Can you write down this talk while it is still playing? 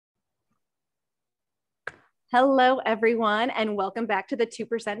Hello, everyone, and welcome back to the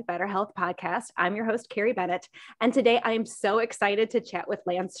 2% Better Health podcast. I'm your host, Carrie Bennett, and today I am so excited to chat with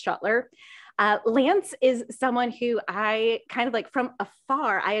Lance Schuttler. Lance is someone who I kind of like from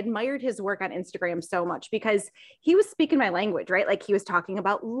afar, I admired his work on Instagram so much because he was speaking my language, right? Like he was talking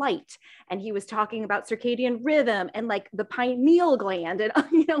about light and he was talking about circadian rhythm and like the pineal gland and,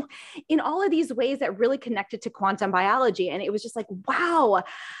 in all of these ways that really connected to quantum biology. And it was just like, wow.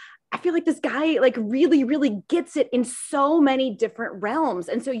 I feel like this guy like really gets it in so many different realms.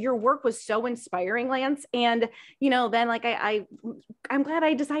 And so your work was so inspiring, Lance. And, then like I'm glad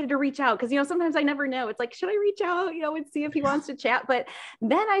I decided to reach out because, sometimes I never know. It's like, should I reach out, and see if he wants to chat? But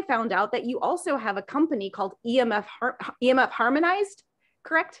then I found out that you also have a company called EMF Harmonized,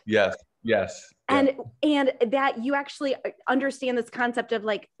 correct? Yes. And that you actually understand this concept of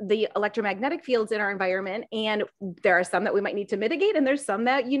like the electromagnetic fields in our environment. And there are some that we might need to mitigate, and there's some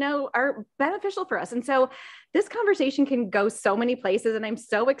that, are beneficial for us. And so this conversation can go so many places, and I'm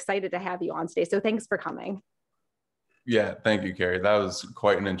so excited to have you on today. So thanks for coming. Yeah, thank you, Carrie. That was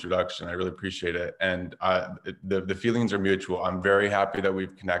quite an introduction. I really appreciate it. And the feelings are mutual. I'm very happy that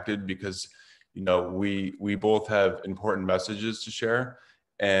we've connected because, we both have important messages to share,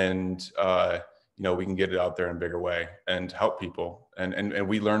 and we can get it out there in a bigger way and help people. And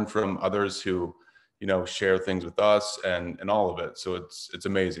we learn from others who, share things with us and all of it. So it's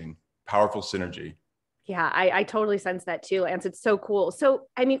amazing, powerful synergy. Yeah, I totally sense that too, Lance. It's so cool. So,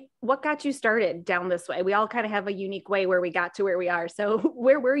 what got you started down this way? We all kind of have a unique way where we got to where we are. So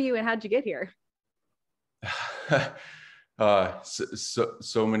where were you and how'd you get here?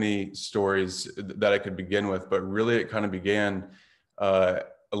 So many stories that I could begin with, but really it kind of began a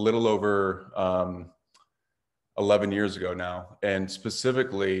little over 11 years ago now. And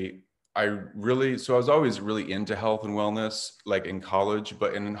specifically, I was always really into health and wellness, like in college,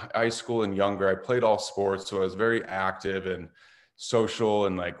 but in high school and younger, I played all sports. So I was very active and social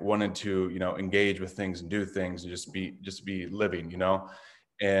and like wanted to, engage with things and do things and just be living,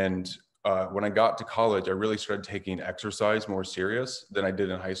 And when I got to college, I really started taking exercise more serious than I did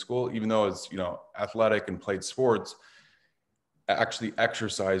in high school, even though I was, athletic and played sports. Actually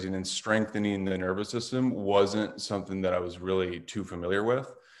exercising and strengthening the nervous system wasn't something that I was really too familiar with.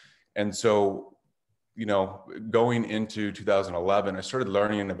 And so, going into 2011, I started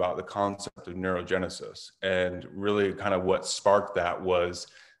learning about the concept of neurogenesis, and really kind of what sparked that was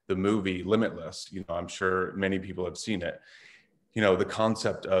the movie Limitless. I'm sure many people have seen it. The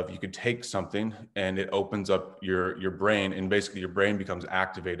concept of you could take something and it opens up your brain, and basically your brain becomes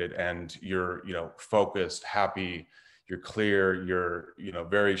activated and you're, focused, happy, you're clear, you're,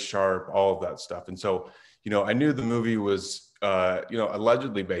 very sharp, all of that stuff. And so, I knew the movie was,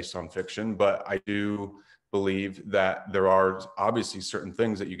 allegedly based on fiction, but I do believe that there are obviously certain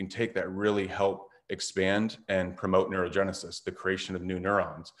things that you can take that really help expand and promote neurogenesis, the creation of new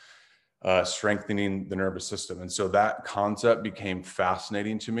neurons, strengthening the nervous system. And so that concept became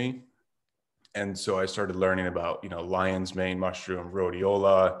fascinating to me. And so I started learning about, lion's mane mushroom,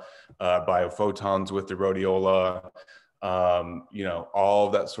 rhodiola, biophotons with the rhodiola, all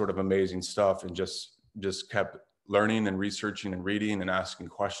of that sort of amazing stuff, and just kept learning and researching and reading and asking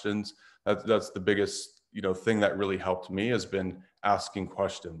questions. That's the biggest, thing that really helped me has been asking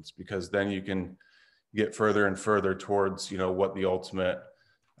questions, because then you can get further and further towards, what the ultimate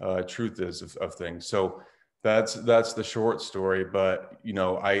truth is of things. So that's the short story. But,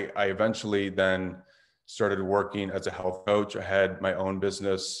 I eventually then started working as a health coach. I had my own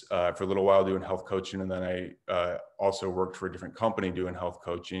business for a little while doing health coaching. And then I also worked for a different company doing health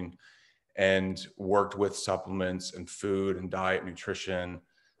coaching, and worked with supplements and food and diet, nutrition,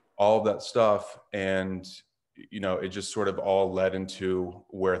 all of that stuff. And, it just sort of all led into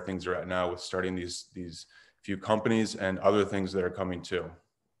where things are at now with starting these few companies and other things that are coming too.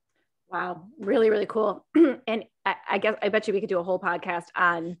 Wow. Really cool. And I bet you we could do a whole podcast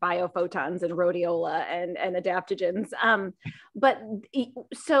on biophotons and rhodiola and adaptogens. But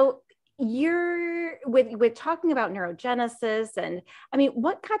so you're with talking about neurogenesis, and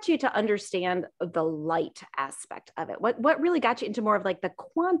what got you to understand the light aspect of it? What really got you into more of like the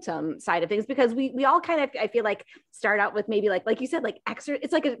quantum side of things? Because we all kind of, I feel like, start out with maybe like you said, like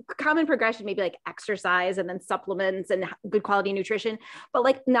it's like a common progression, maybe like exercise and then supplements and good quality nutrition, but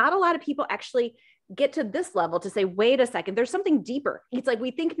like not a lot of people actually get to this level to say, wait a second, there's something deeper. It's like,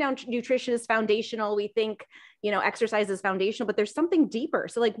 we think now nutrition is foundational. We think, exercise is foundational, but there's something deeper.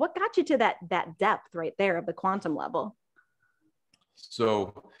 So like, what got you to that depth right there of the quantum level?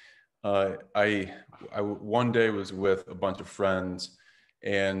 So I one day was with a bunch of friends,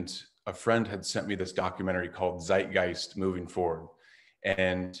 and a friend had sent me this documentary called Zeitgeist Moving Forward.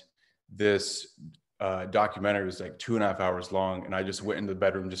 And this documentary. It was like 2.5 hours long. And I just went into the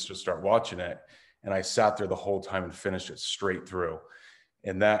bedroom just to start watching it. And I sat there the whole time and finished it straight through.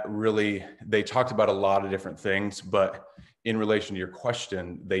 And that really, they talked about a lot of different things, but in relation to your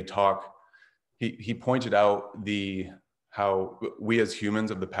question, he pointed out how we as humans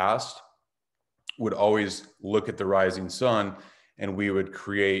of the past would always look at the rising sun, and we would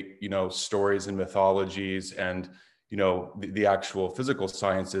create, stories and mythologies and, the actual physical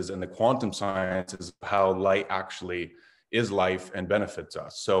sciences and the quantum sciences, how light actually is life and benefits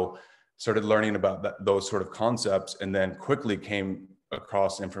us. So started learning about those sort of concepts, and then quickly came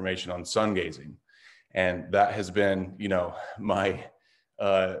across information on sun gazing. And that has been, my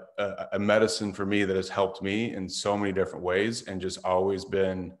a medicine for me that has helped me in so many different ways, and just always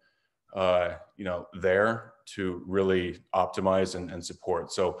been, there to really optimize and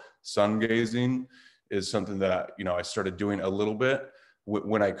support. So sun gazing is something that, I started doing a little bit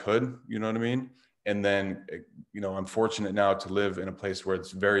when I could, you know what I mean? And then, I'm fortunate now to live in a place where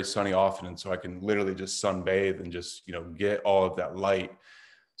it's very sunny often. And so I can literally just sunbathe and just, get all of that light.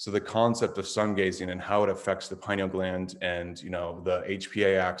 So the concept of sun gazing and how it affects the pineal gland and, the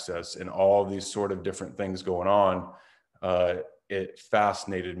HPA axis and all these sort of different things going on, it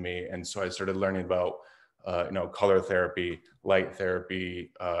fascinated me. And so I started learning about, color therapy, light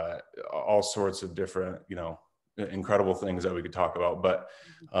therapy, all sorts of different, incredible things that we could talk about. But,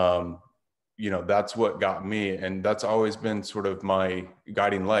 that's what got me. And that's always been sort of my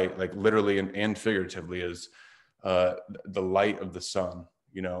guiding light, like literally and figuratively, is the light of the sun,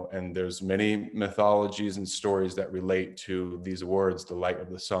 and there's many mythologies and stories that relate to these words, the light of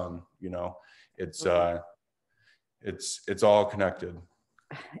the sun, it's all connected.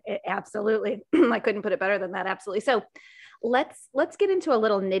 Absolutely. I couldn't put it better than that. Absolutely. So let's get into a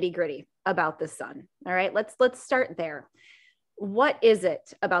little nitty gritty about the sun. All right. Let's start there. What is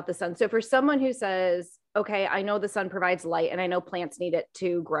it about the sun? So for someone who says, okay, I know the sun provides light and I know plants need it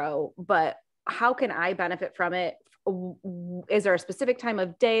to grow, but how can I benefit from it? Is there a specific time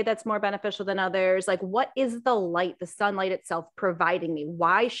of day that's more beneficial than others? Like, what is the light, the sunlight itself providing me?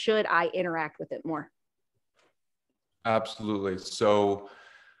 Why should I interact with it more? Absolutely. So,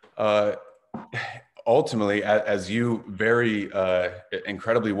 ultimately, as you very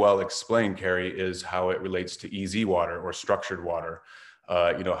incredibly well explained, Carrie, is how it relates to EZ water or structured water,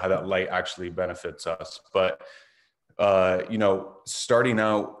 how that light actually benefits us. But, starting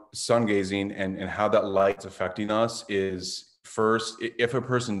out sun gazing and how that light's affecting us is, first, if a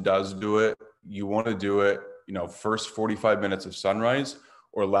person does do it, you want to do it, first 45 minutes of sunrise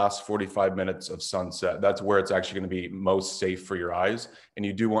or last 45 minutes of sunset. That's where it's actually going to be most safe for your eyes. And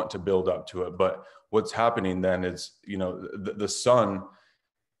you do want to build up to it. But what's happening then is, the sun,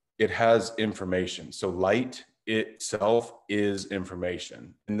 it has information. So light itself is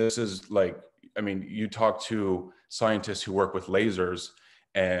information. And this is like, you talk to scientists who work with lasers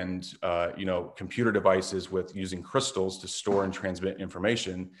and, computer devices with using crystals to store and transmit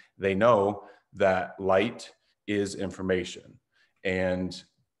information. They know that light is information. And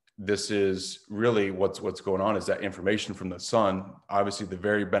this is really what's going on, is that information from the sun, obviously the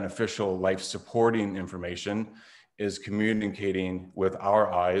very beneficial life supporting information, is communicating with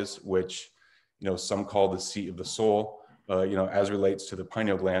our eyes, which, some call the seat of the soul, as relates to the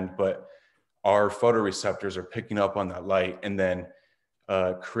pineal gland, but our photoreceptors are picking up on that light and then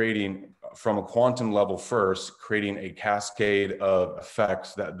creating, from a quantum level first, creating a cascade of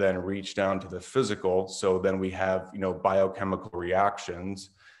effects that then reach down to the physical. So then we have, biochemical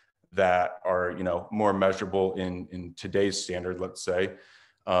reactions that are, more measurable in today's standard, let's say.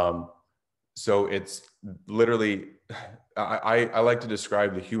 So it's literally, I like to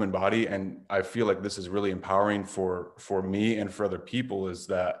describe the human body, and I feel like this is really empowering for me and for other people, is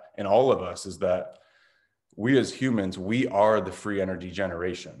that, and all of us, is that we as humans, we are the free energy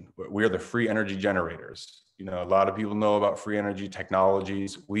generation. We are the free energy generators. A lot of people know about free energy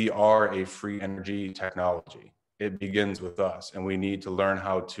technologies. We are a free energy technology. It begins with us, and we need to learn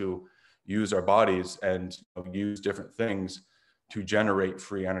how to use our bodies and use different things to generate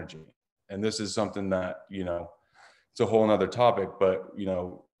free energy. And this is something that, it's a whole nother topic, but,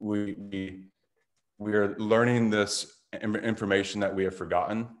 we are learning this information that we have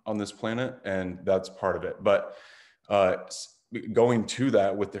forgotten on this planet, and that's part of it. But going to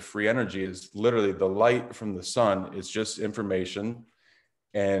that with the free energy is literally the light from the sun is just information,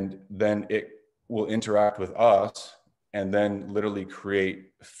 and then it will interact with us and then literally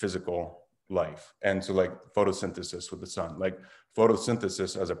create physical life. And so, like photosynthesis with the sun, like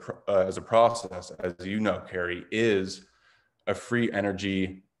photosynthesis as a process, as you know, Carrie, is a free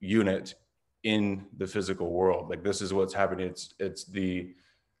energy unit in the physical world. Like, this is what's happening. It's the,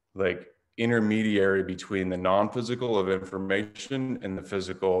 like, intermediary between the non-physical of information and the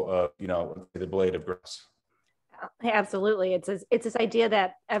physical of, the blade of grass. Absolutely. It's this idea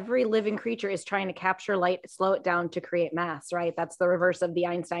that every living creature is trying to capture light, slow it down to create mass, right? That's the reverse of the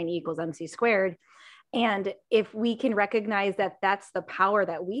Einstein E equals MC squared. And if we can recognize that that's the power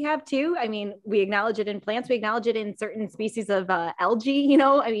that we have too, I mean, we acknowledge it in plants, we acknowledge it in certain species of algae,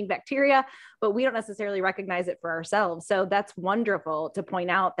 bacteria, but we don't necessarily recognize it for ourselves. So that's wonderful to point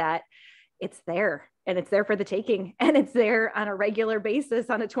out that it's there, and it's there for the taking, and it's there on a regular basis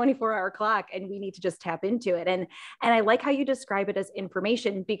on a 24-hour clock, and we need to just tap into it. And I like how you describe it as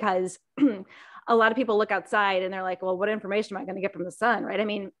information, because a lot of people look outside and they're like, well, what information am I going to get from the sun, right? I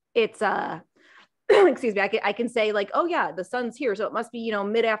mean, it's excuse me, I can say like, oh yeah, the sun's here, so it must be,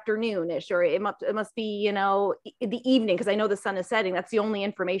 mid-afternoon-ish, or it must be, the evening, because I know the sun is setting. That's the only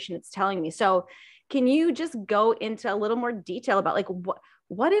information it's telling me. So can you just go into a little more detail about like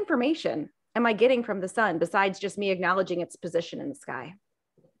what information am I getting from the sun besides just me acknowledging its position in the sky?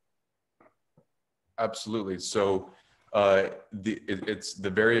 Absolutely. So it's the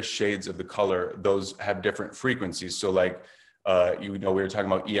various shades of the color, those have different frequencies. So like, we were talking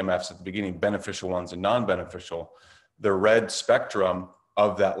about EMFs at the beginning, beneficial ones and non-beneficial. The red spectrum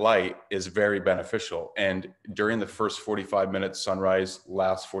of that light is very beneficial. And during the first 45 minutes sunrise,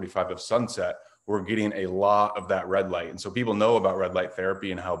 last 45 of sunset, we're getting a lot of that red light. And so people know about red light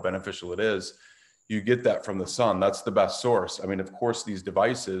therapy and how beneficial it is. You get that from the sun. That's the best source. I mean, of course, these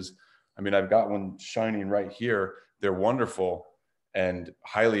devices, I mean, I've got one shining right here. They're wonderful and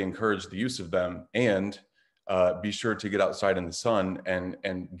highly encourage the use of them. And be sure to get outside in the sun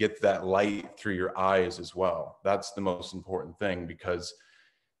and get that light through your eyes as well. That's the most important thing, because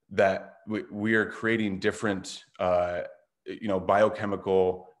that we are creating different,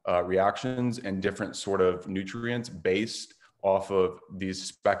 biochemical reactions and different sort of nutrients based off of these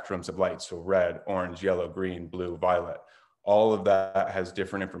spectrums of light. So red, orange, yellow, green, blue, violet, all of that has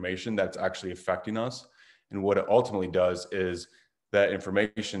different information that's actually affecting us. And what it ultimately does is that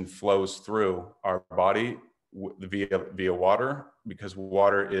information flows through our body via water, because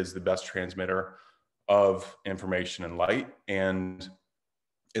water is the best transmitter of information and light. And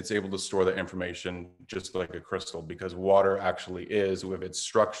it's able to store that information just like a crystal, because water actually is, if it's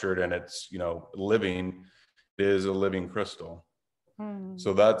structured and it's, living, it is a living crystal.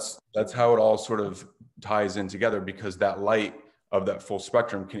 So that's how it all sort of ties in together, because that light of that full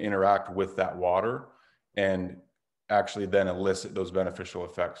spectrum can interact with that water and actually then elicit those beneficial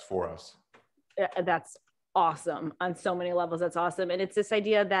effects for us. That's awesome on so many levels. That's awesome. And it's this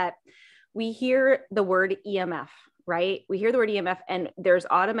idea that we hear the word EMF, right? We hear the word EMF and there's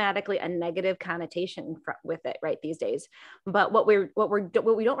automatically a negative connotation with it, right? These days. But what we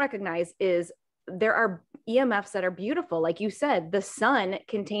don't recognize is there are EMFs that are beautiful. Like you said, the sun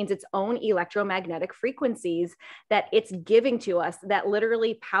contains its own electromagnetic frequencies that it's giving to us that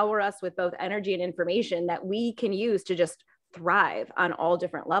literally power us with both energy and information that we can use to just thrive on all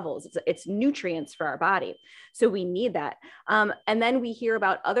different levels. It's nutrients for our body. So we need that. And then we hear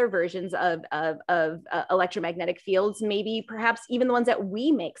about other versions of electromagnetic fields, maybe perhaps even the ones that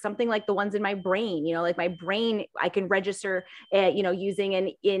we make, something like the ones in my brain, like my brain, I can register, using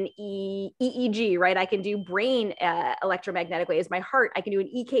an EEG, right? I can do brain electromagnetic waves. My heart, I can do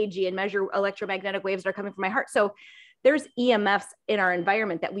an EKG and measure electromagnetic waves that are coming from my heart. So there's EMFs in our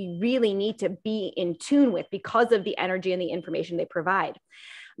environment that we really need to be in tune with because of the energy and the information they provide.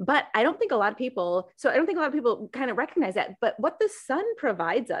 But I don't think a lot of people kind of recognize that. But what the sun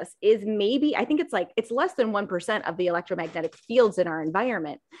provides us is maybe, I think it's less than 1% of the electromagnetic fields in our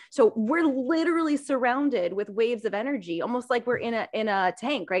environment. So we're literally surrounded with waves of energy, almost like we're in a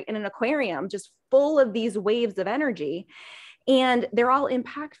tank, right? In an aquarium, just full of these waves of energy. And they're all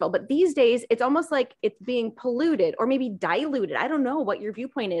impactful. But these days, it's almost like it's being polluted or maybe diluted. I don't know what your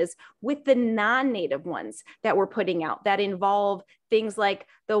viewpoint is with the non-native ones that we're putting out that involve things like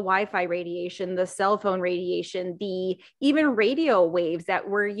the Wi-Fi radiation, the cell phone radiation, the even radio waves that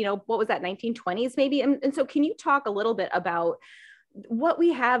were, what was that, 1920s maybe? And so can you talk a little bit about what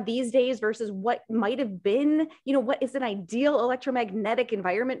we have these days versus what might have been, what is an ideal electromagnetic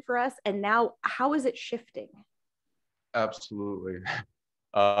environment for us? And now how is it shifting? Absolutely.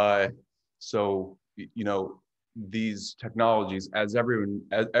 So, these technologies, as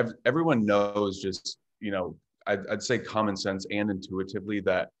everyone knows, just, I'd say common sense and intuitively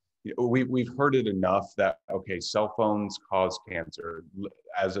that we've heard it enough that, okay, cell phones cause cancer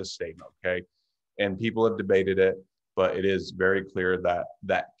as a statement. Okay. And people have debated it, but it is very clear that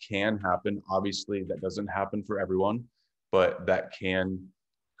that can happen. Obviously that doesn't happen for everyone, but that can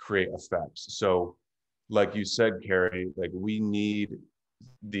create effects. So like you said, Carrie, like we need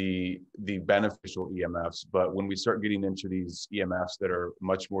the beneficial EMFs. But when we start getting into these EMFs that are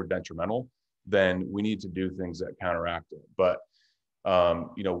much more detrimental, then we need to do things that counteract it. But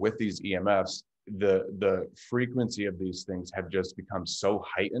with these EMFs, the frequency of these things have just become so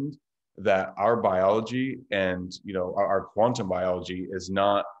heightened that our biology and our quantum biology is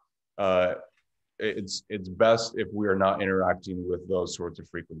not. It's best if we are not interacting with those sorts of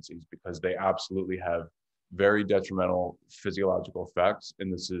frequencies, because they absolutely have very detrimental physiological effects,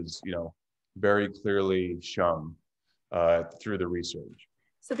 and this is very clearly shown through the research.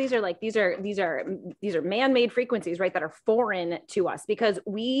 So these are man-made frequencies, right, that are foreign to us, because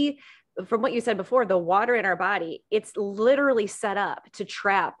from what you said before, the water in our body, it's literally set up to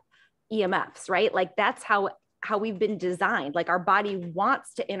trap EMFs, right? Like that's how we've been designed. Like our body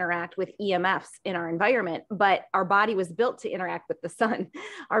wants to interact with EMFs in our environment, but our body was built to interact with the sun.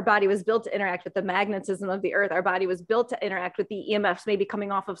 Our body was built to interact with the magnetism of the earth. Our body was built to interact with the EMFs maybe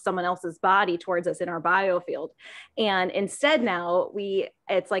coming off of someone else's body towards us in our biofield. And instead now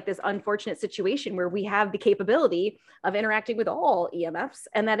it's like this unfortunate situation where we have the capability of interacting with all EMFs.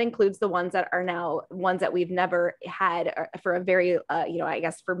 And that includes the ones that are now ones that we've never had for a very, I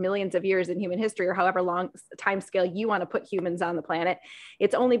guess for millions of years in human history, or however long time scale you want to put humans on the planet.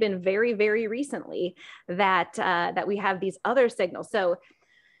 It's only been very, very recently that we have these other signals. So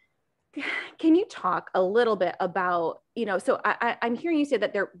can you talk a little bit about, so I'm hearing you say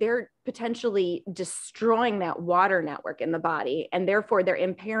that they're potentially destroying that water network in the body, and therefore they're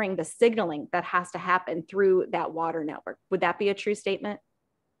impairing the signaling that has to happen through that water network. Would that be a true statement?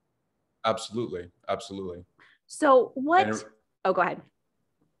 Absolutely. So oh, go ahead.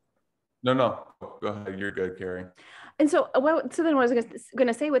 No, go ahead. You're good, Carrie. And so then what I was going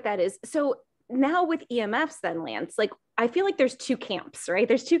to say with that is, so now with EMFs then, Lance, like I feel like there's two camps, right?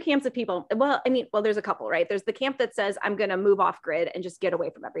 There's two camps of people. Well, there's a couple, right? There's the camp that says, I'm going to move off grid and just get away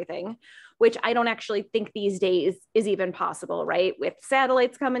from everything, which I don't actually think these days is even possible, right? With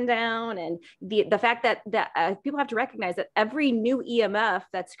satellites coming down and the fact that people have to recognize that every new EMF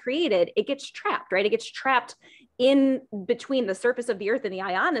that's created, it gets trapped, right? It gets trapped in between the surface of the earth and the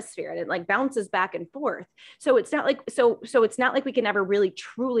ionosphere, and it like bounces back and forth. So it's not like it's not like we can ever really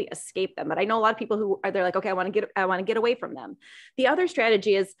truly escape them. But I know a lot of people they're like, okay, I want to get away from them. The other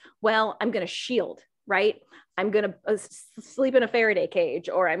strategy is, well, I'm going to shield, right? I'm going to sleep in a Faraday cage,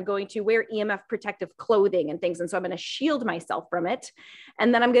 or I'm going to wear EMF protective clothing and things. And so I'm going to shield myself from it.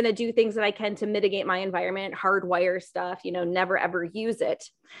 And then I'm going to do things that I can to mitigate my environment, hardwire stuff, never ever use it.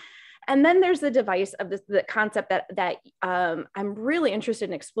 And then there's the device of the concept that I'm really interested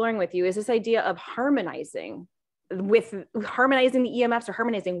in exploring with you, is this idea of harmonizing the EMFs, or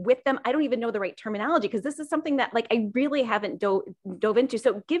harmonizing with them. I don't even know the right terminology, because this is something that like I really haven't dove into.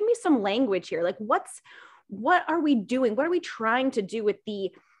 So give me some language here. Like what are we doing? What are we trying to do with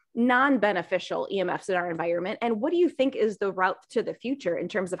the non-beneficial EMFs in our environment? And what do you think is the route to the future in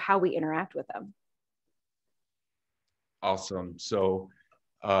terms of how we interact with them? Awesome. So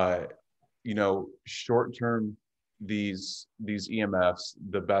short term, these EMFs,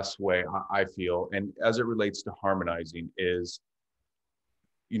 the best way I feel, and as it relates to harmonizing, is,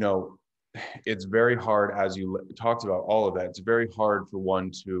 it's very hard, as you talked about all of that, it's very hard for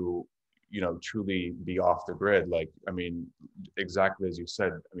one to, truly be off the grid. Like, exactly as you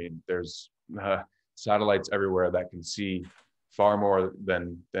said, there's satellites everywhere that can see far more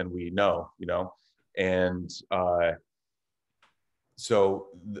than we know, and so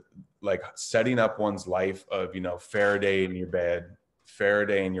like setting up one's life of, Faraday in your bed,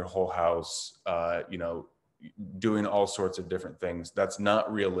 Faraday in your whole house, doing all sorts of different things, that's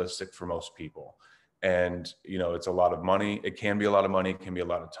not realistic for most people. And, it's a lot of money. It can be a lot of money. It can be a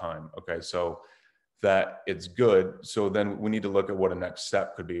lot of time. Okay. So that it's good. So then we need to look at what a next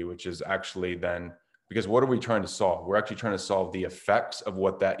step could be, which is actually then, because what are we trying to solve? We're actually trying to solve the effects of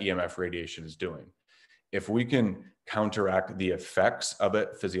what that EMF radiation is doing. If we can counteract the effects of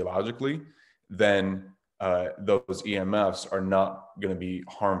it physiologically, then those EMFs are not going to be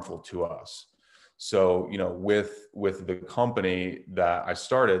harmful to us. So, with the company that I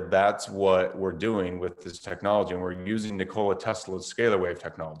started, that's what we're doing with this technology. And we're using Nikola Tesla's scalar wave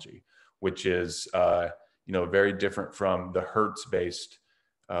technology, which is, very different from the Hertz-based,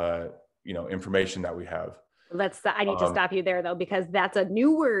 information that we have. I need to stop you there though, because that's a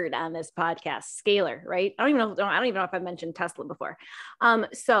new word on this podcast, scalar, right? I don't even know if I've mentioned Tesla before.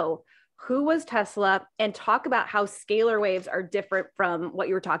 So who was Tesla, and talk about how scalar waves are different from what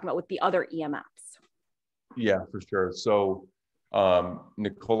you were talking about with the other EMFs. Yeah, for sure. So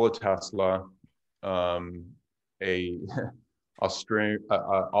Nikola Tesla, a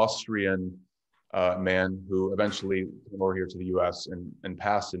Austrian man who eventually came over here to the US and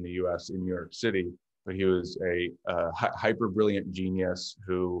passed in the US in New York City. But he was a hyper brilliant genius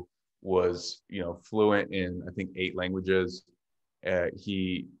who was, fluent in, I think, 8 languages.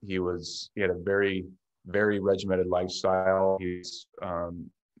 He had a very, very regimented lifestyle. He's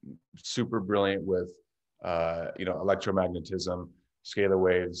super brilliant with, electromagnetism, scalar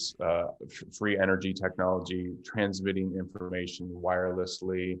waves, free energy technology, transmitting information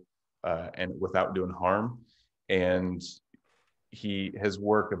wirelessly, and without doing harm. And his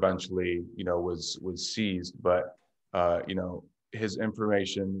work eventually, was seized, but his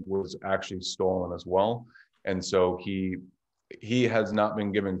information was actually stolen as well. And so he has not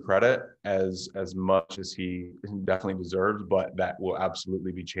been given credit as much as he definitely deserves, but that will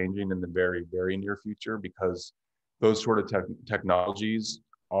absolutely be changing in the very, very near future, because those sort of technologies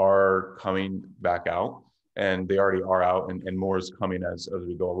are coming back out, and they already are out, and more is coming as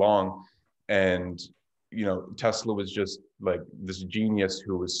we go along. And Tesla was just like this genius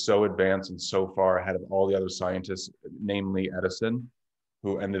who was so advanced and so far ahead of all the other scientists, namely Edison,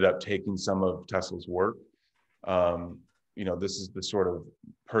 who ended up taking some of Tesla's work. This is the sort of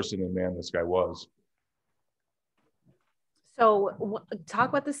person and man this guy was. So talk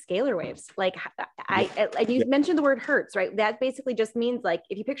about the scalar waves. Like you mentioned the word hertz, right? That basically just means, like,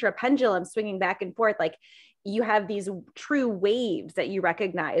 if you picture a pendulum swinging back and forth, like you have these true waves that you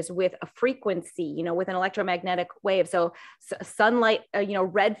recognize with a frequency, with an electromagnetic wave. So sunlight,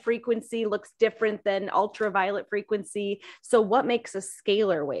 red frequency looks different than ultraviolet frequency. So what makes a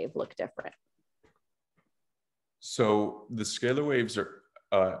scalar wave look different? So the scalar waves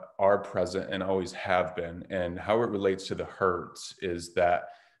are present and always have been. And how it relates to the hertz is that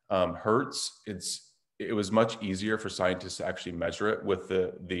hertz, it was much easier for scientists to actually measure it with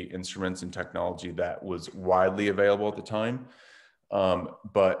the instruments and technology that was widely available at the time.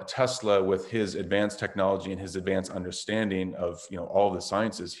 But Tesla, with his advanced technology and his advanced understanding of all the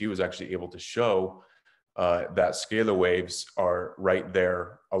sciences, he was actually able to show that scalar waves are right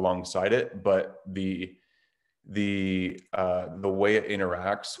there alongside it. But the way it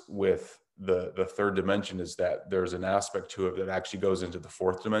interacts with the third dimension is that there's an aspect to it that actually goes into the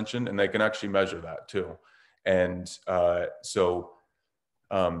fourth dimension, and they can actually measure that too. And so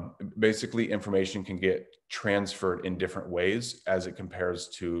basically information can get transferred in different ways as it compares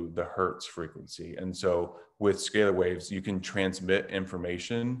to the hertz frequency. And so with scalar waves, you can transmit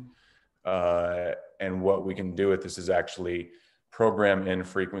information, and what we can do with this is actually program in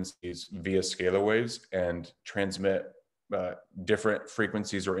frequencies via scalar waves and transmit different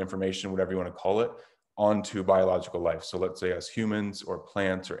frequencies or information, whatever you want to call it, onto biological life. So let's say as humans or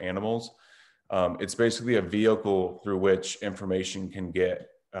plants or animals, it's basically a vehicle through which information can get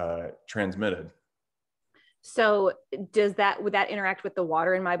transmitted. So would that interact with the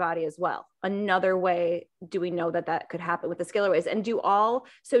water in my body as well? Another way, do we know that could happen with the scalar waves? And do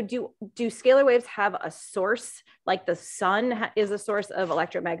scalar waves have a source, like the sun is a source of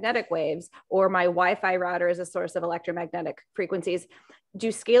electromagnetic waves, or my Wi-Fi router is a source of electromagnetic frequencies? Do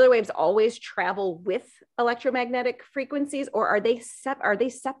scalar waves always travel with electromagnetic frequencies, or are they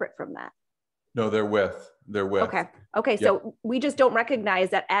separate from that? No, they're with. Okay. So we just don't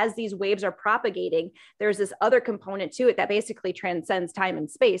recognize that as these waves are propagating, there's this other component to it that basically transcends time and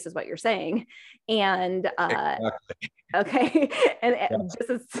space, is what you're saying. And exactly. Okay. And this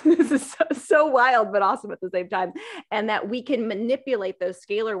is so wild, but awesome at the same time. And that we can manipulate those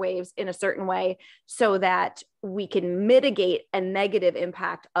scalar waves in a certain way so that we can mitigate a negative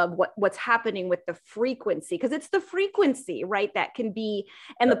impact of what's happening with the frequency, because it's the frequency, right, that can be,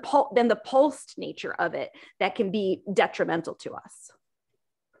 and the pulsed nature of it that can be detrimental to us.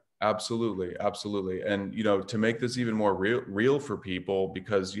 Absolutely. And to make this even more real for people,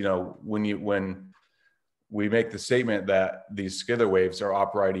 because when we make the statement that these scalar waves are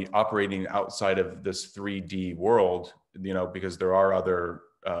operating outside of this 3D world, because there are other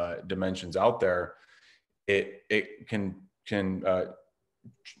dimensions out there, it can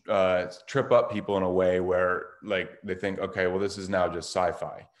trip up people in a way where, like, they think, okay, well, this is now just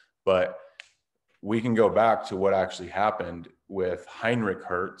sci-fi. But we can go back to what actually happened with Heinrich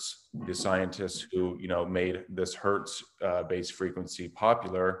Hertz, the scientist who made this Hertz based frequency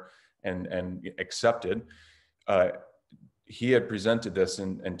popular and accepted. He had presented this,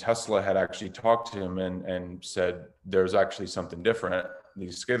 and Tesla had actually talked to him and said, there's actually something different,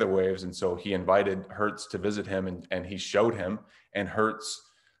 these scalar waves. And so he invited Hertz to visit him, and he showed him, and Hertz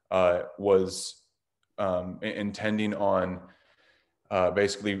was intending on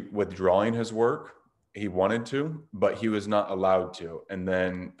basically withdrawing his work. He wanted to, but he was not allowed to. And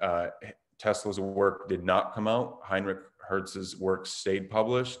then Tesla's work did not come out. Heinrich Hertz's work stayed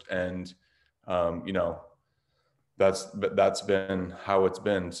published, and You know, that's been how it's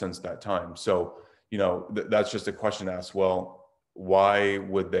been since that time. So, you know, that's just a question to ask. Well, why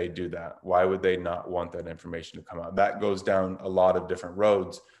would they do that? Why would they not want that information to come out? That goes down a lot of different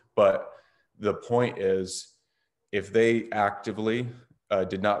roads. But the point is, if they actively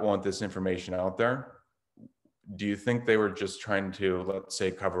did not want this information out there, do you think they were just trying to, let's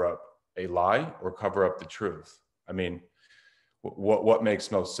say, cover up a lie or cover up the truth? I mean, what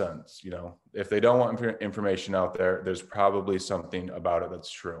makes most sense? You know, if they don't want information out there, there's probably something about it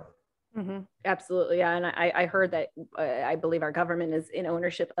that's true. Mm-hmm. Absolutely. Yeah. And I heard that I believe our government is in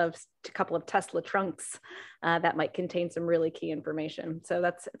ownership of a couple of Tesla trunks that might contain some really key information. So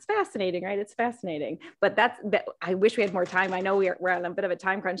it's fascinating, right? It's fascinating. But I wish we had more time. I know we're on a bit of a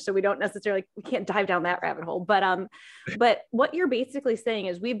time crunch, so we can't dive down that rabbit hole. But what you're basically saying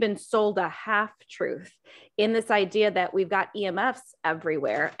is we've been sold a half truth in this idea that we've got EMFs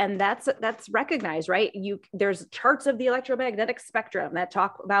everywhere, and that's recognized, right? There's charts of the electromagnetic spectrum that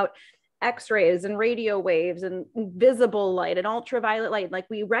talk about X-rays and radio waves and visible light and ultraviolet light. Like,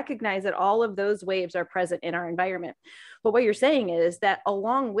 we recognize that all of those waves are present in our environment. But what you're saying is that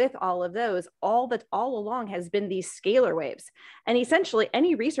along with all of those, all along has been these scalar waves. And essentially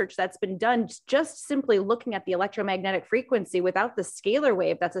any research that's been done just simply looking at the electromagnetic frequency without the scalar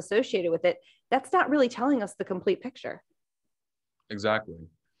wave that's associated with it, that's not really telling us the complete picture. Exactly.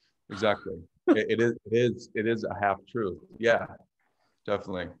 It is a half truth. Yeah.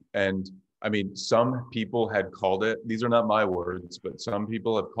 Definitely. And I mean, some people had called it, these are not my words, but some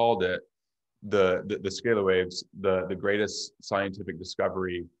people have called it the scalar waves, the greatest scientific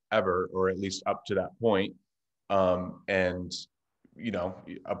discovery ever, or at least up to that point. And, you know,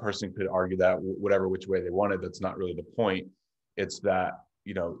 a person could argue that which way they wanted. That's not really the point. It's that,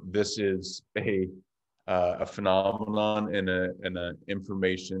 you know, this is a phenomenon in an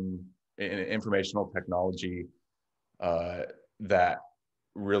informational technology that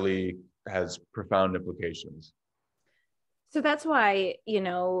really has profound implications. So that's why, you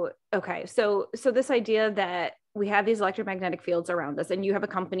know, okay. So this idea that we have these electromagnetic fields around us, and you have a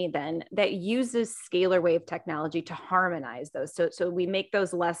company then that uses scalar wave technology to harmonize those. So we make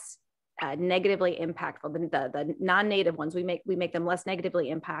those less negatively impactful. The non-native ones, we make them less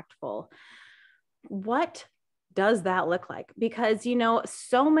negatively impactful. What does that look like? Because, you know,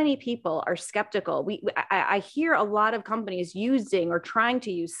 so many people are skeptical. I hear a lot of companies using or trying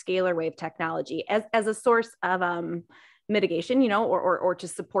to use scalar wave technology as a source of mitigation, you know, or to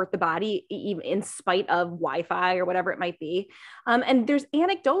support the body, even in spite of Wi-Fi or whatever it might be. And there's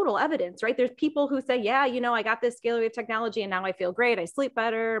anecdotal evidence, right? There's people who say, yeah, you know, I got this scalar wave technology and now I feel great. I sleep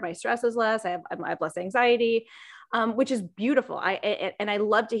better. My stress is less. I have less anxiety. Which is beautiful. I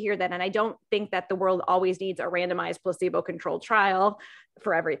love to hear that. And I don't think that the world always needs a randomized placebo-controlled trial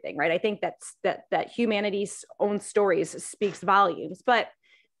for everything, right? I think that humanity's own stories speaks volumes. But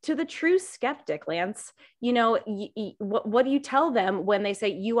to the true skeptic, Lance, you know, what do you tell them when they say,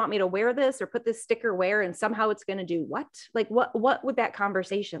 you want me to wear this or put this sticker where, and somehow it's going to do what? Like, what would that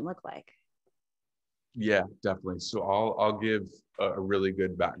conversation look like? Yeah, definitely. So I'll give a really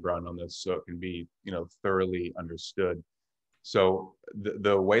good background on this so it can be, you know, thoroughly understood. So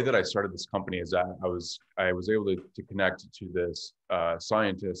the way that I started this company is that I was able to connect to this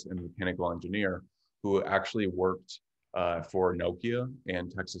scientist and mechanical engineer who actually worked for Nokia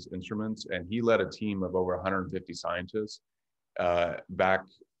and Texas Instruments, and he led a team of over 150 scientists back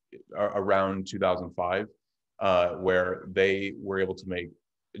around 2005, where they were able to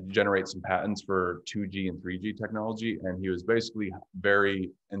generate some patents for 2G and 3G technology. And he was basically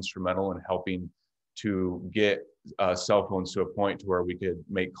very instrumental in helping to get cell phones to a point to where we could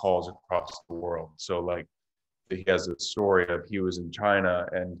make calls across the world. So like, he has a story of he was in China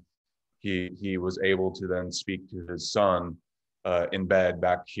and he was able to then speak to his son in bed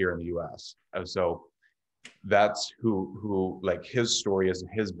back here in the US. So that's who like his story is,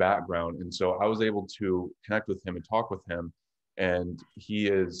 his background. And so I was able to connect with him and talk with him. And he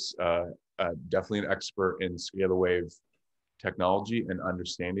is definitely an expert in scalar wave technology and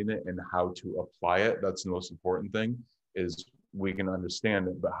understanding it and how to apply it. That's the most important thing, is we can understand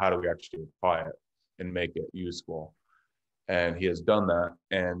it, but how do we actually apply it and make it useful? And he has done that.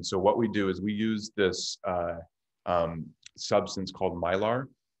 And so what we do is we use this substance called Mylar.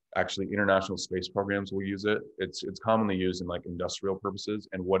 Actually, international space programs will use it. It's commonly used in like industrial purposes.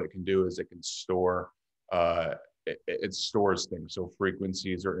 And what it can do is it can store it stores things, so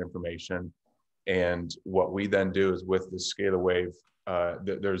frequencies or information. And what we then do is with the scalar wave,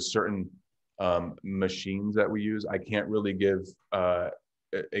 there's certain machines that we use. I can't really give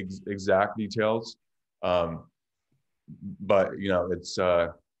exact details, but you know,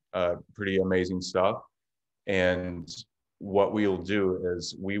 pretty amazing stuff. And what we will do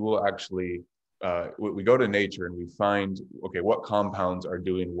is we will actually, we go to nature and we find, okay, what compounds are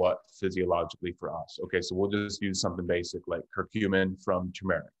doing what physiologically for us. Okay, so we'll just use something basic like curcumin from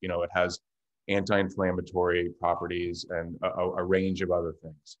turmeric. You know, it has anti-inflammatory properties and a range of other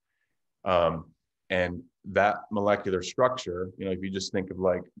things. And that molecular structure, you know, if you just think of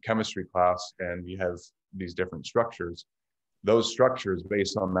like chemistry class and you have these different structures, those structures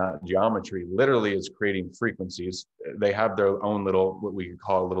based on that geometry literally is creating frequencies. They have their own little, what we could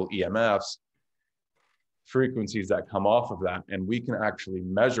call little EMFs, frequencies that come off of that. And we can actually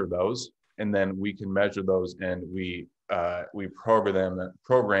measure those. And then we can measure those and we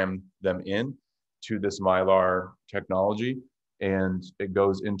program them in to this Mylar technology. And it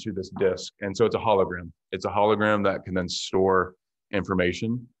goes into this disc. And so it's a hologram. It's a hologram that can then store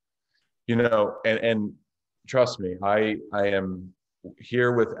information, you know, and trust me, I am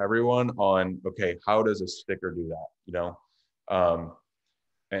here with everyone on, okay, how does a sticker do that? You know,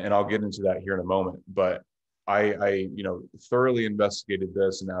 and I'll get into that here in a moment, but I, you know, thoroughly investigated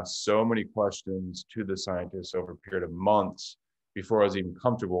this and asked so many questions to the scientists over a period of months before I was even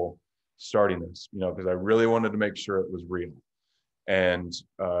comfortable starting this, you know, because I really wanted to make sure it was real. And,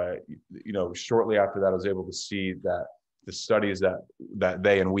 you know, shortly after that, I was able to see that the studies that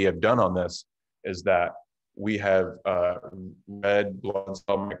they and we have done on this is that we have red blood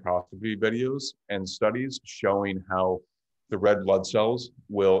cell microscopy videos and studies showing how the red blood cells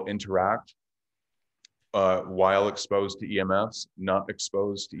will interact while exposed to EMFs, not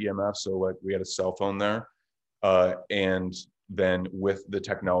exposed to EMFs. So like we had a cell phone there, and then with the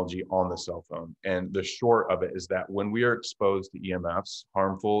technology on the cell phone. And the short of it is that when we are exposed to EMFs,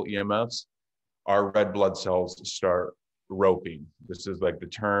 harmful EMFs, our red blood cells start roping. This is like the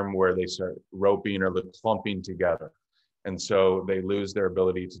term where they start roping or clumping together. And so they lose their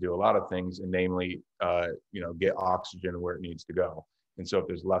ability to do a lot of things, and namely, you know, get oxygen where it needs to go. And so if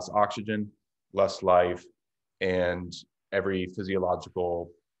there's less oxygen, less life, and every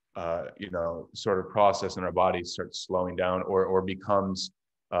physiological you know, sort of process in our body starts slowing down or becomes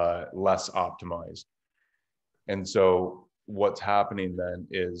less optimized. And so what's happening then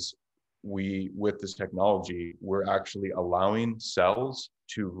is with this technology, we're actually allowing cells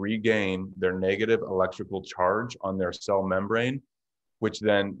to regain their negative electrical charge on their cell membrane, which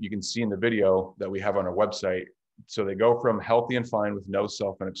then you can see in the video that we have on our website. So they go from healthy and fine with no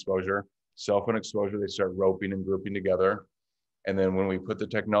cell phone exposure, they start roping and grouping together. And then when we put the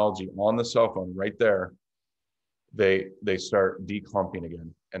technology on the cell phone right there, they start declumping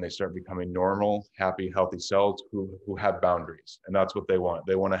again, and they start becoming normal, happy, healthy cells who have boundaries. And that's what they want.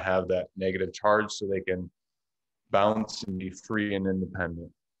 They want to have that negative charge so they can bounce and be free and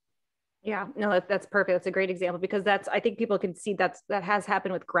independent. Yeah, no, that's perfect. That's a great example, because I think people can see that has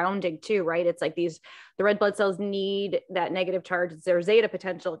happened with grounding too, right? It's like the red blood cells need that negative charge. It's their zeta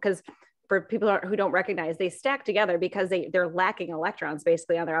potential, because for people who don't recognize, they stack together because they're lacking electrons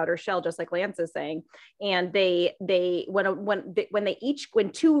basically on their outer shell, just like Lance is saying. And when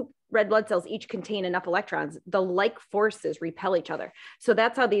two red blood cells each contain enough electrons, the like forces repel each other. So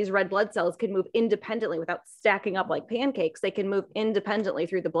that's how these red blood cells can move independently without stacking up like pancakes. They can move independently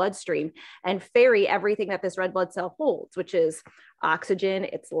through the bloodstream and ferry everything that this red blood cell holds, which is oxygen,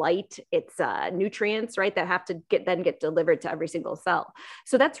 it's light, it's nutrients, right, that have to get delivered to every single cell.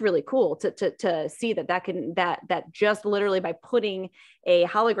 So that's really cool to see that just literally by putting a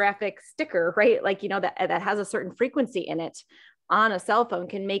holographic sticker, right, like, you know, that has a certain frequency in it on a cell phone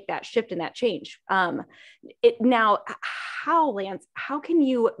can make that shift and that change. Now, Lance, how can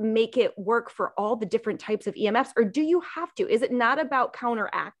you make it work for all the different types of EMFs, or do you have to? Is it not about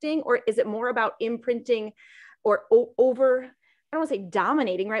counteracting, or is it more about imprinting or over? I don't want to say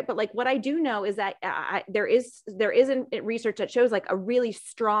dominating, right? But like what I do know is that there is research that shows like a really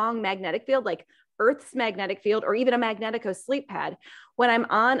strong magnetic field, like Earth's magnetic field, or even a Magnetico sleep pad. When I'm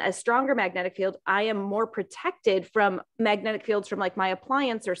on a stronger magnetic field, I am more protected from magnetic fields from like my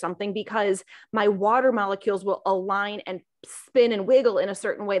appliance or something, because my water molecules will align and spin and wiggle in a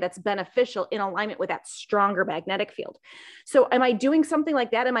certain way that's beneficial in alignment with that stronger magnetic field. So am I doing something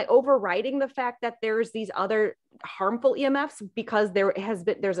like that? Am I overriding the fact that there's these other harmful EMFs because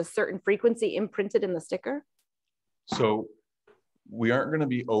there's a certain frequency imprinted in the sticker? So we aren't going to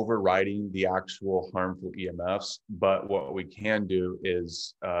be overriding the actual harmful EMFs, but what we can do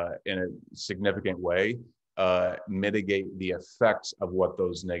is, in a significant way, mitigate the effects of what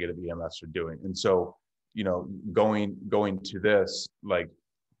those negative EMFs are doing. And so, you know, going to this, like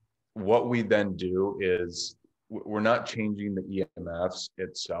what we then do is we're not changing the EMFs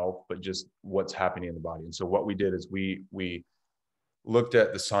itself, but just what's happening in the body. And so what we did is we looked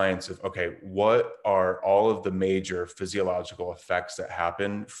at the science of, okay, what are all of the major physiological effects that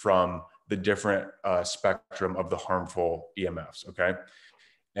happen from the different spectrum of the harmful EMFs, okay?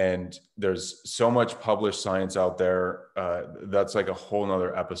 And there's so much published science out there. That's like a whole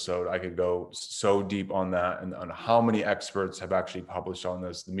nother episode. I could go so deep on that and on how many experts have actually published on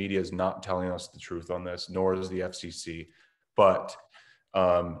this. The media is not telling us the truth on this, nor is the FCC. But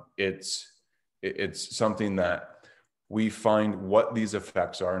it's something that we find what these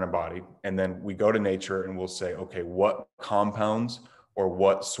effects are in a body, and then we go to nature and we'll say, okay, what compounds or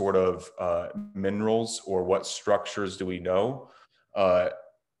what sort of minerals or what structures do we know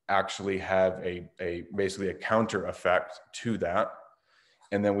actually have a basically a counter effect to that,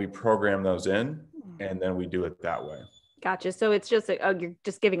 and then we program those in, and then we do it that way. Gotcha. So it's just you're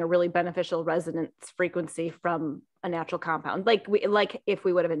just giving a really beneficial resonance frequency from a natural compound, like if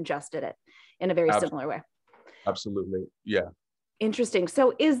we would have ingested it in a very similar way. Absolutely, yeah. Interesting.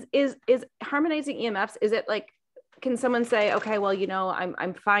 So is harmonizing EMFs? Is it like, can someone say, okay, well,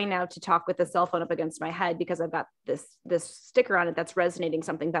 I'm fine now to talk with the cell phone up against my head because I've got this sticker on it that's resonating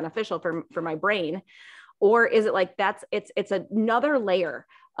something beneficial for my brain? Or is it like it's another layer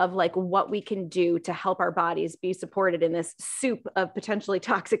of like what we can do to help our bodies be supported in this soup of potentially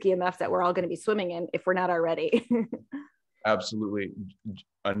toxic EMFs that we're all going to be swimming in if we're not already? Absolutely.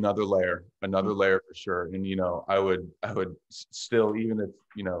 Another layer for sure. And, I would still, even if,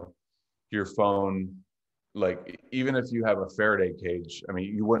 your phone, like, even if you have a Faraday cage, I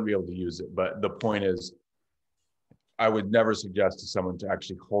mean, you wouldn't be able to use it. But the point is, I would never suggest to someone to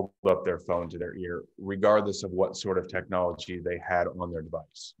actually hold up their phone to their ear, regardless of what sort of technology they had on their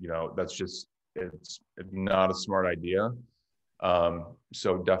device. That's just, it's not a smart idea.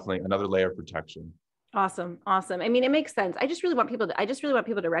 So definitely another layer of protection. Awesome. I mean, it makes sense. I just really want people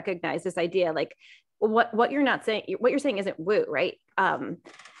to recognize this idea, like what you're not saying, what you're saying isn't woo, right?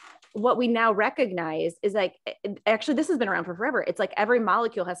 What we now recognize is like, actually, this has been around for forever. It's like every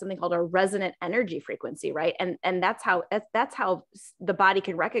molecule has something called a resonant energy frequency, right? And that's how the body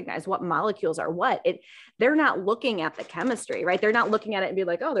can recognize what molecules are what. They're not looking at the chemistry, right? They're not looking at it and be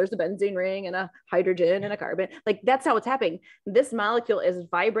like, oh, there's a benzene ring and a hydrogen and a carbon. Like, that's how it's happening. This molecule is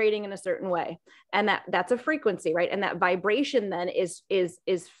vibrating in a certain way, and that's a frequency, right? And that vibration then is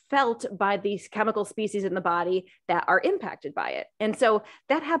felt by these chemical species in the body that are impacted by it. And so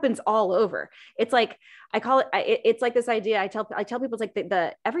that happens all over. It's like, I call it, it's like this idea. I tell people, it's like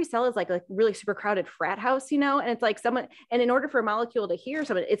the every cell is like really super crowded frat house, and it's like someone, and in order for a molecule to hear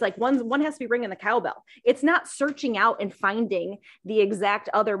someone, it's like one has to be ringing the cowbell. It's not searching out and finding the exact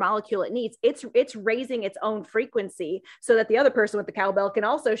other molecule it needs. It's raising its own frequency so that the other person with the cowbell can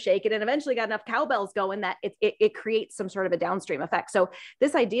also shake it, and eventually got enough cowbells going that it creates some sort of a downstream effect. So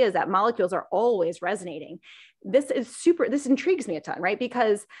this idea is that molecules are always resonating. This intrigues me a ton, right?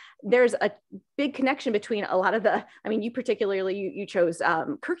 Because there's a big connection between a lot of you particularly, you chose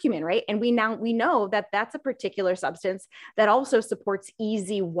curcumin, right? And we know that that's a particular substance that also supports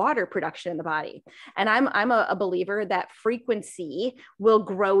easy water production in the body. And I'm a believer that frequency will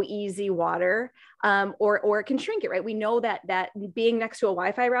grow easy water, or it can shrink it, right? We know that being next to a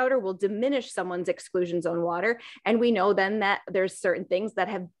Wi-Fi router will diminish someone's exclusion zone water. And we know then that there's certain things that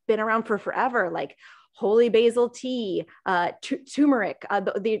have been around for forever, like holy basil tea, turmeric,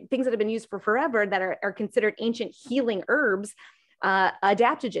 the things that have been used for forever that are considered ancient healing herbs,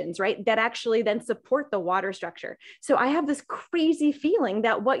 adaptogens, right? That actually then support the water structure. So I have this crazy feeling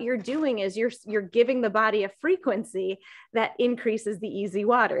that what you're doing is you're giving the body a frequency that increases the easy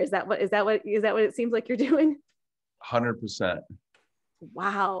water. Is that what it seems like you're doing? 100%.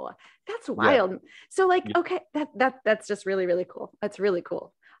 Wow, that's wild. Yeah. So like, okay, that's just really, really cool. That's really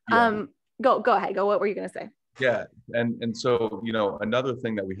cool. Yeah. Go ahead. What were you going to say? Yeah. And so, another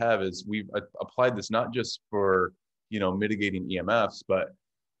thing that we have is we've applied this not just for, mitigating EMFs, but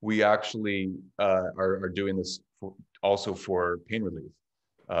we actually are doing this also for pain relief.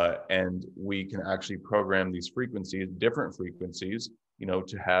 And we can actually program these frequencies, different frequencies,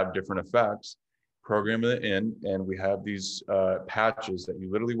 to have different effects, program it in, and we have these patches that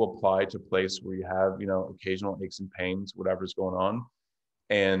you literally will apply to place where you have, occasional aches and pains, whatever's going on.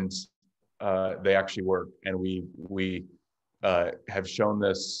 And they actually work. And we have shown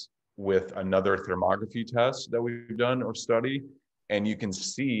this with another thermography test that we've done or study. And you can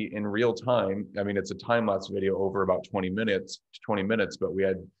see in real time, I mean, it's a time-lapse video over about 20 minutes, but we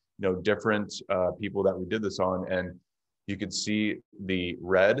had, different people that we did this on, and you could see the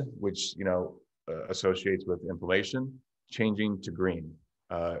red, which, associates with inflammation, changing to green,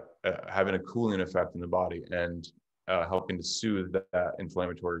 having a cooling effect in the body and helping to soothe that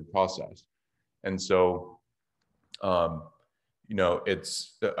inflammatory process. And so,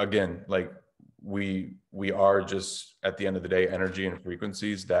 it's again, like we are just at the end of the day, energy and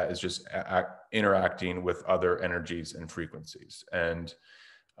frequencies that is just interacting with other energies and frequencies. And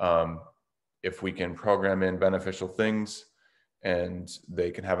if we can program in beneficial things and they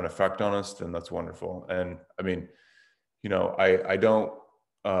can have an effect on us, then that's wonderful. And I mean, I don't,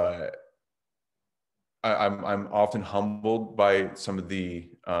 I'm often humbled by some of the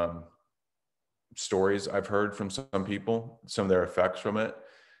stories I've heard from some people, some of their effects from it.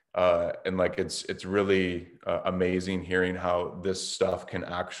 And like, it's really amazing hearing how this stuff can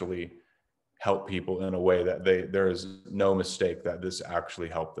actually help people in a way that there is no mistake that this actually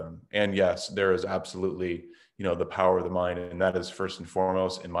helped them. And yes, there is absolutely, the power of the mind. And that is first and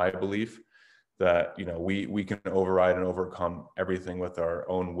foremost, in my belief, that, we can override and overcome everything with our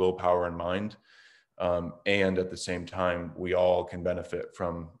own willpower and mind. And at the same time, we all can benefit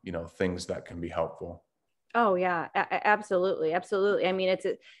from, things that can be helpful. Oh yeah, absolutely. Absolutely. I mean,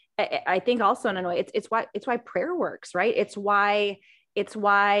 I think also in a way, it's why prayer works, right? It's why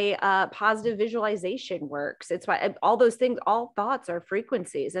positive visualization works. It's why all those things, all thoughts are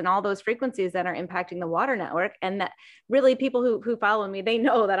frequencies, and all those frequencies that are impacting the water network. And that really, people who follow me, they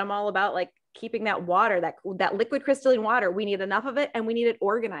know that I'm all about like keeping that water, that liquid crystalline water. We need enough of it, and we need it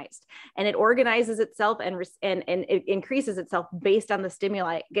organized, and it organizes itself and it increases itself based on the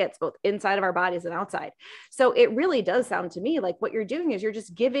stimuli it gets, both inside of our bodies and outside. So it really does sound to me like what you're doing is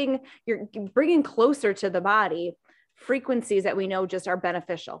you're bringing closer to the body frequencies that we know just are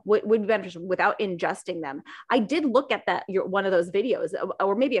beneficial, would be beneficial without ingesting them. I did look at one of those videos,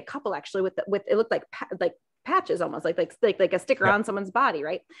 or maybe a couple actually, with it looked like patches, almost like a sticker on someone's body,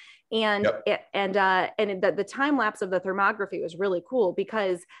 right? And the time lapse of the thermography was really cool,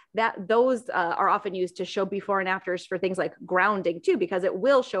 because those are often used to show before and afters for things like grounding too, because it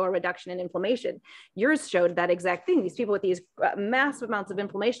will show a reduction in inflammation. Yours showed that exact thing. These people with these massive amounts of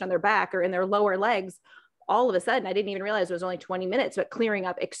inflammation on their back or in their lower legs, all of a sudden, I didn't even realize it was only 20 minutes, but clearing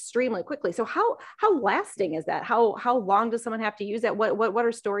up extremely quickly. So how lasting is that? How long does someone have to use that? What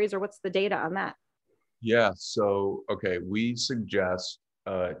are stories, or what's the data on that? Yeah. So, okay, we suggest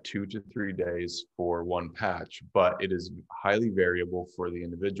 2 to 3 days for one patch, but it is highly variable for the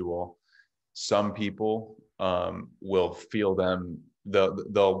individual. Some people will feel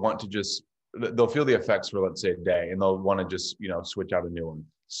they'll want to they'll feel the effects for, let's say, a day, and they'll want to just, switch out a new one.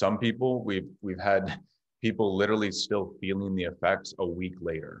 Some people, we've had people literally still feeling the effects a week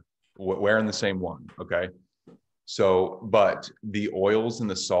later, wearing the same one. Okay. So, but the oils and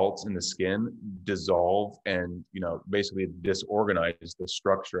the salts in the skin dissolve and, basically disorganize the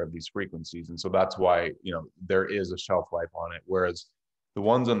structure of these frequencies. And so that's why, there is a shelf life on it. Whereas the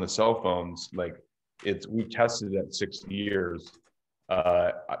ones on the cell phones, like we've tested it at 6 years.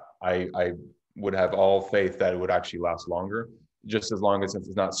 I would have all faith that it would actually last longer, just as long as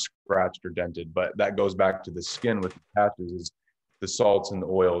it's not scratched or dented. But that goes back to the skin with the patches, is the salts and the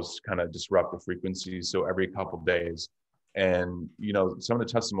oils kind of disrupt the frequencies. So every couple of days, and some of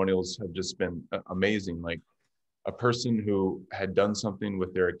the testimonials have just been amazing. Like a person who had done something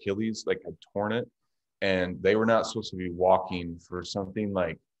with their Achilles, like had torn it, and they were not supposed to be walking for something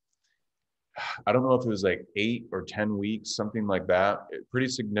like, I don't know if it was like 8 or 10 weeks, something like that, pretty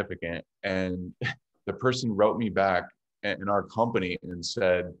significant. And the person wrote me back in our company and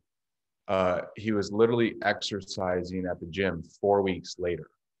said, he was literally exercising at the gym 4 weeks later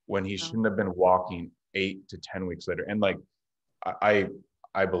when he shouldn't have been walking 8 to 10 weeks later. And like, I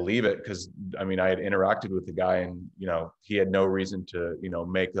believe it, because I mean, I had interacted with the guy, and, he had no reason to,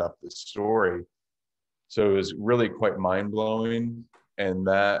 make up the story. So it was really quite mind blowing. And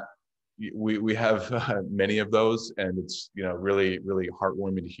that we have many of those, and it's, really, really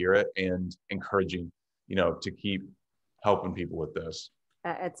heartwarming to hear it, and encouraging, to keep helping people with this.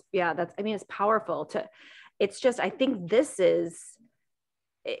 It's powerful it's just, I think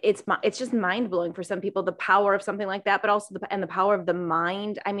it's just mind blowing for some people, the power of something like that, but also the power of the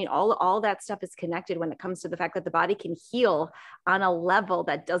mind. I mean, all that stuff is connected when it comes to the fact that the body can heal on a level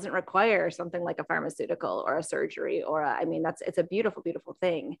that doesn't require something like a pharmaceutical or a surgery it's a beautiful, beautiful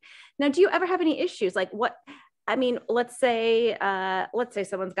thing. Now, do you ever have any issues? Like let's say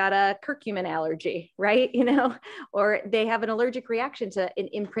someone's got a curcumin allergy, right? Or they have an allergic reaction to an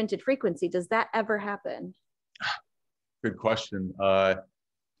imprinted frequency. Does that ever happen? Good question.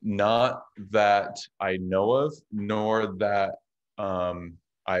 Not that I know of, nor that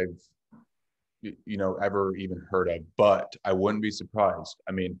I've ever even heard of, but I wouldn't be surprised.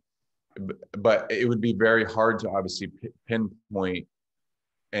 I mean, but it would be very hard to obviously pinpoint,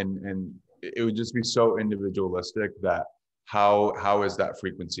 and it would just be so individualistic that how is that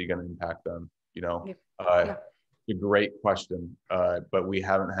frequency going to impact them? Yeah. a great question, but we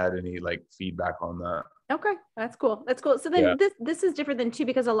haven't had any like feedback on that. Okay, that's cool. That's cool. So then this is different than too,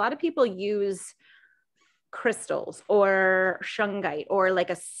 because a lot of people use crystals or shungite or like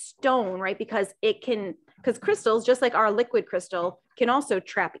a stone, right? Because crystals, just like our liquid crystal, can also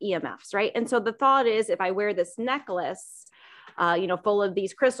trap EMFs, right? And so the thought is, if I wear this necklace, full of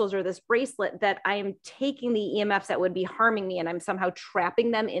these crystals, or this bracelet, that I am taking the EMFs that would be harming me, and I'm somehow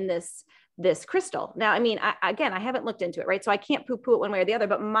trapping them in this crystal. Now, I mean, I haven't looked into it, right? So I can't poo-poo it one way or the other,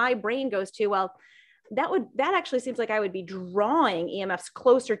 but my brain goes to, well, that actually seems like I would be drawing EMFs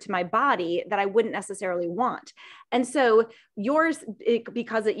closer to my body that I wouldn't necessarily want. And so yours,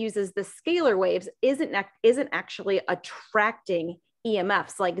 because it uses the scalar waves, isn't actually attracting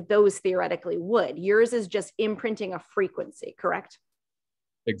EMFs like those theoretically would. Yours is just imprinting a frequency, correct?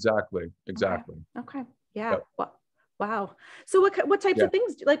 Exactly. Okay. Yeah. Yep. Wow. So what types of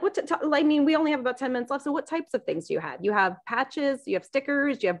things, like I mean, we only have about 10 minutes left. So what types of things do you have? You have patches, you have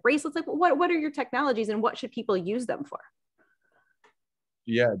stickers, you have bracelets. Like what are your technologies, and what should people use them for?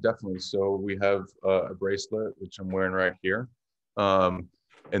 Yeah, definitely. So we have a bracelet, which I'm wearing right here. And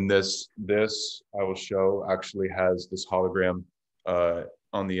this I will show actually has this hologram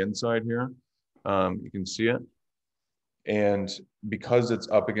on the inside here. You can see it. And because it's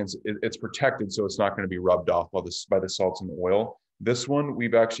up against it's protected, so it's not going to be rubbed off by the salts and the oil. This one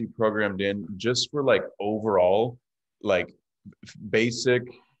we've actually programmed in just for like overall, like basic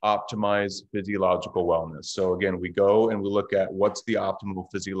optimized physiological wellness. So again, we go and we look at what's the optimal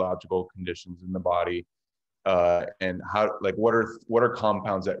physiological conditions in the body, and how, like, what are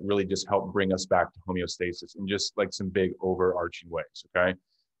compounds that really just help bring us back to homeostasis in just like some big overarching ways. Okay,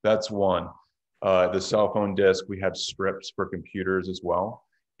 that's one. The cell phone disc, we have strips for computers as well.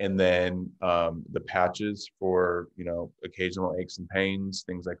 And then the patches for, occasional aches and pains,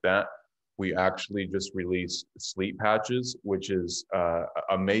 things like that. We actually just released sleep patches, which is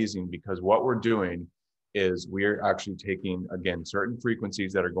amazing, because what we're doing is we're actually taking, again, certain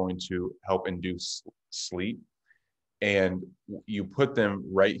frequencies that are going to help induce sleep. And you put them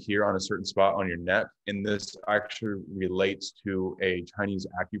right here on a certain spot on your neck. And this actually relates to a Chinese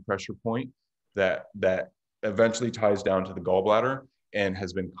acupressure point that eventually ties down to the gallbladder, and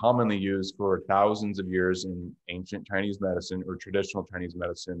has been commonly used for thousands of years in ancient Chinese medicine or traditional Chinese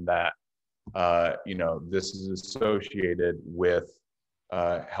medicine, that this is associated with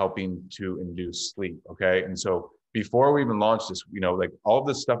helping to induce sleep. Okay. And so before we even launch this, like all of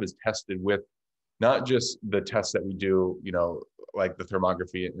this stuff is tested with not just the tests that we do, like the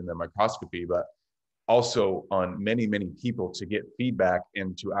thermography and the microscopy, but also on many, many people to get feedback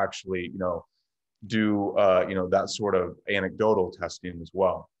and to actually, do that sort of anecdotal testing as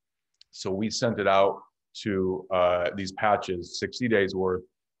well. So we sent it out to these patches, 60 days worth,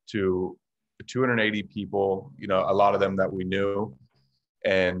 to 280 people, a lot of them that we knew.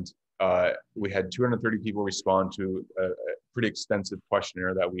 And we had 230 people respond to a pretty extensive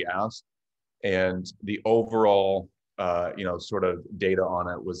questionnaire that we asked. And the overall, sort of data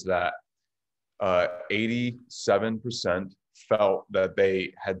on it was that 87% felt that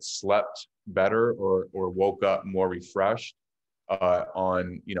they had slept better or woke up more refreshed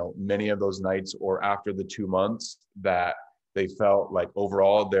on many of those nights, or after the 2 months, that they felt like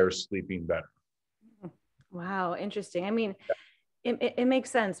overall they're sleeping better. Wow, interesting. I mean, it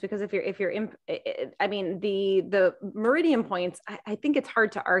makes sense, because if you're in, I mean, the meridian points, I think it's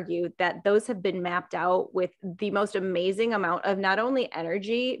hard to argue that those have been mapped out with the most amazing amount of not only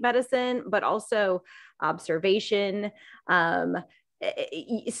energy medicine, but also observation,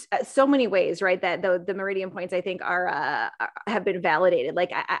 so many ways, right? That the meridian points, I think, are have been validated.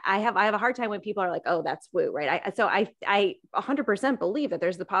 Like I have a hard time when people are like, oh, that's woo, right? So I 100% believe that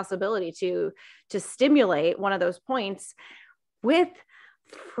there's the possibility to stimulate one of those points with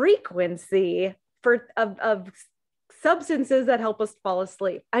frequency of substances that help us fall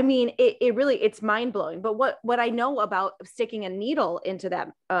asleep. I mean, it really, it's mind blowing. But what I know about sticking a needle into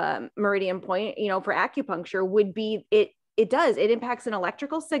that meridian point, for acupuncture, would be it impacts an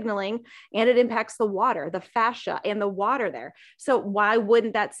electrical signaling, and it impacts the water, the fascia and the water there. So why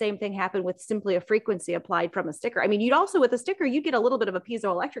wouldn't that same thing happen with simply a frequency applied from a sticker? I mean, you'd also, with a sticker, you get a little bit of a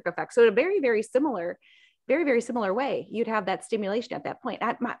piezoelectric effect. So in a very, very similar way, you'd have that stimulation at that point.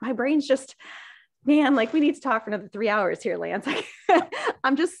 My brain's just, man, like, we need to talk for another 3 hours here, Lance.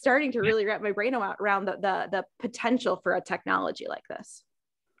 I'm just starting to really wrap my brain around the potential for a technology like this.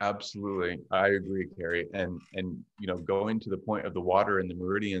 Absolutely. I agree, Carrie. And going to the point of the water and the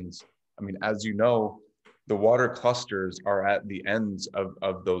meridians, I mean, as you know, the water clusters are at the ends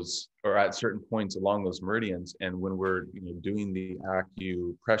of those, or at certain points along those meridians. And when we're doing the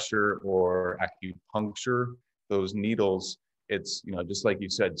acupressure or acupuncture, those needles, it's, you know, just like you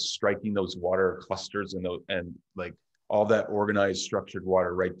said, striking those water clusters and those, and like all that organized, structured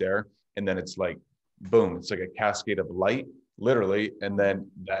water right there. And then it's like, boom, it's like a cascade of light, literally. And then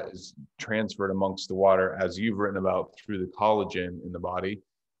that is transferred amongst the water, as you've written about, through the collagen in the body.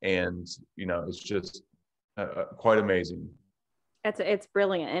 And, you know, it's just quite amazing. It's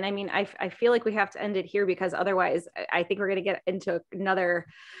brilliant. And I mean, I feel like we have to end it here, because otherwise I think we're going to get into another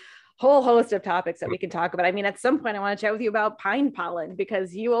whole host of topics that we can talk about. I mean, at some point I want to chat with you about pine pollen,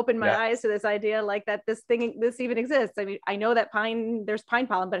 because you opened my eyes to this idea, like that this even exists. I mean, I know that there's pine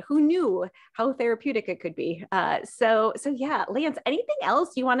pollen, but who knew how therapeutic it could be? So yeah, Lance, anything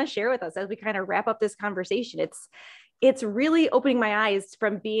else you want to share with us as we kind of wrap up this conversation? It's really opening my eyes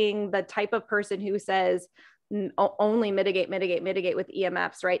from being the type of person who says, only mitigate with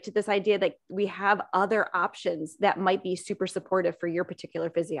EMFs, right? To this idea that we have other options that might be super supportive for your particular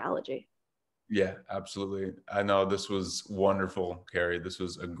physiology. Yeah, absolutely. I know this was wonderful, Carrie. This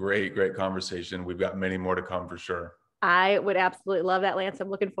was a great conversation. We've got many more to come for sure. I would absolutely love that, Lance. I'm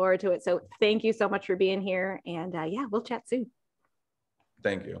looking forward to it. So thank you so much for being here. And yeah, we'll chat soon.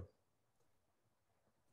 Thank you.